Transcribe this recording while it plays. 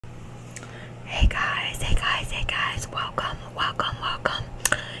Hey guys, hey guys, hey guys, welcome, welcome, welcome.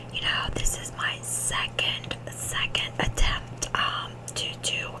 You know, this is my second attempt to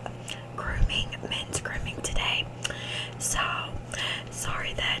do men's grooming today. So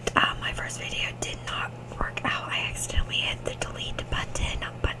sorry that my first video did not work out. I accidentally hit the delete button.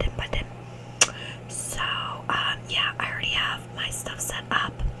 So yeah, I already have my stuff set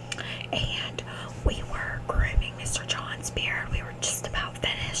up, and we were grooming Mr. John's beard. We were just about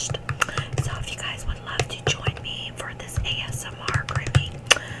finished. So if you guys would love to join me for this ASMR grooming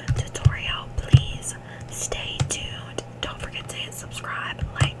tutorial, please stay tuned. Don't forget to hit subscribe,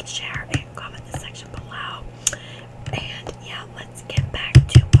 like, share, and comment in the section below. And yeah, let's get back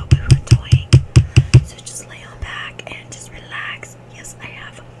to what we were doing. So just lay on back and just relax. Yes, I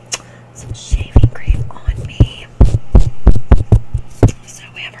have some shaving cream on me. So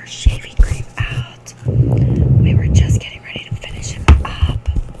we have our shaving cream out. We were just getting ready to finish him up.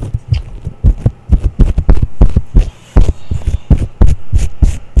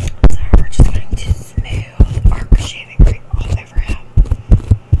 So we're just going to smooth our shaving cream all over him.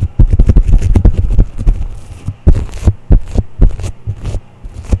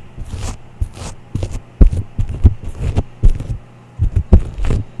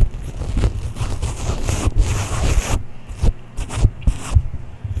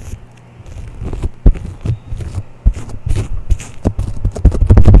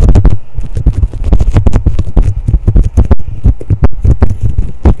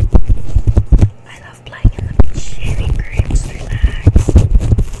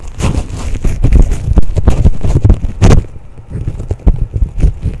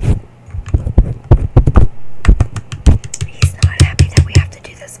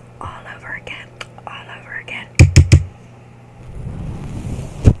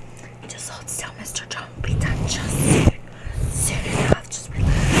 Just hold still, Mr. John. Will be done just soon enough. Just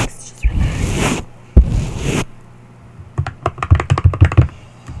relax. Just relax.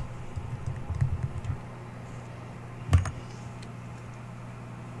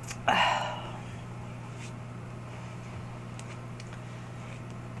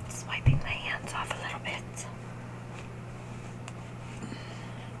 Just wiping my hands off a little bit.